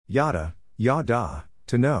Yada, yada,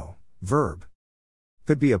 to know, verb.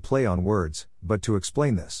 Could be a play on words, but to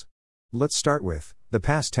explain this, let's start with, the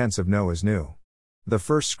past tense of know is new. The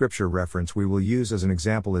first scripture reference we will use as an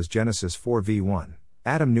example is Genesis 4:1.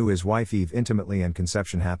 Adam knew his wife Eve intimately and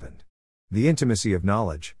conception happened. The intimacy of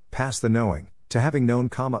knowledge, past the knowing, to having known,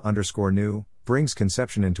 _new, brings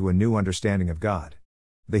conception into a new understanding of God.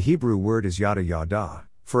 The Hebrew word is yada yada,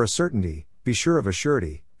 for a certainty, be sure of a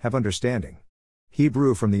surety, have understanding.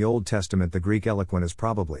 Hebrew from the Old Testament. The Greek eloquent is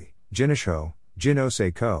probably, ginosho,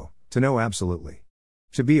 ginoseko, to know absolutely.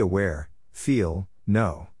 To be aware, feel,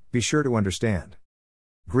 know, be sure to understand.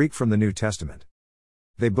 Greek from the New Testament.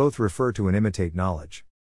 They both refer to and imitate knowledge.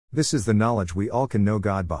 This is the knowledge we all can know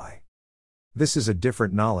God by. This is a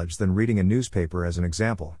different knowledge than reading a newspaper as an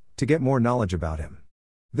example, to get more knowledge about Him.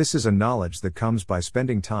 This is a knowledge that comes by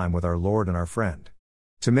spending time with our Lord and our friend.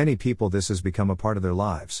 To many people this has become a part of their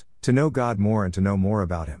lives, to know God more and to know more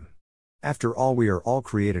about Him. After all, we are all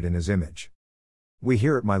created in His image. We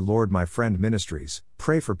here at My Lord My Friend Ministries,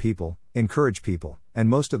 pray for people, encourage people, and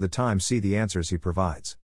most of the time see the answers He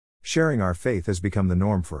provides. Sharing our faith has become the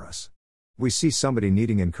norm for us. We see somebody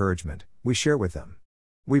needing encouragement, we share with them.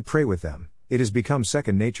 We pray with them, it has become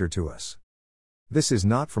second nature to us. This is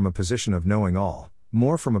not from a position of knowing all,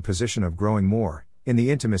 more from a position of growing more, in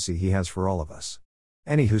the intimacy He has for all of us.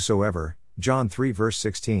 Any whosoever, John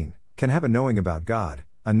 3:16, can have a knowing about God,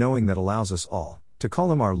 a knowing that allows us all, to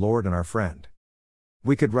call Him our Lord and our friend.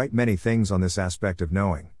 We could write many things on this aspect of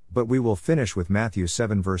knowing, but we will finish with Matthew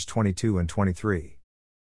 7:22 and 23.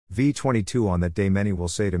 V22 On that day many will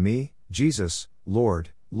say to me, Jesus, Lord,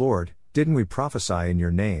 Lord, didn't we prophesy in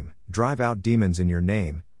your name, drive out demons in your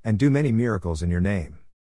name, and do many miracles in your name?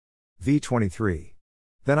 V23.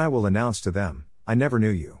 Then I will announce to them, I never knew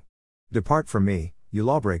you. Depart from me, you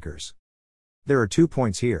lawbreakers. There are 2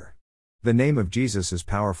 points here. The name of Jesus is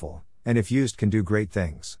powerful, and if used can do great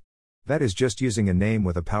things. That is just using a name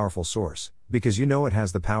with a powerful source, because you know it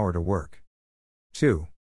has the power to work. 2.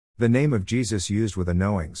 The name of Jesus used with a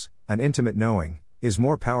knowings, an intimate knowing, is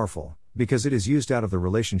more powerful, because it is used out of the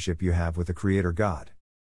relationship you have with the Creator God.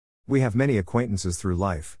 We have many acquaintances through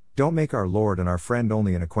life, don't make our Lord and our friend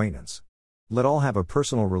only an acquaintance. Let all have a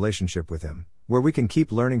personal relationship with Him, where we can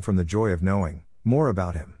keep learning from the joy of knowing more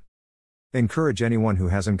about Him. Encourage anyone who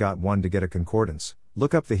hasn't got one to get a concordance,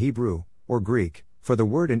 look up the Hebrew, or Greek, for the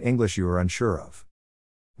word in English you are unsure of.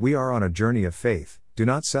 We are on a journey of faith, do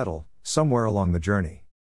not settle, somewhere along the journey.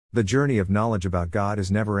 The journey of knowledge about God is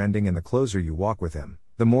never ending, and the closer you walk with Him,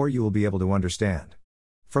 the more you will be able to understand.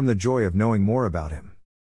 From the joy of knowing more about Him.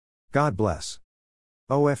 God bless.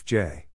 OFJ.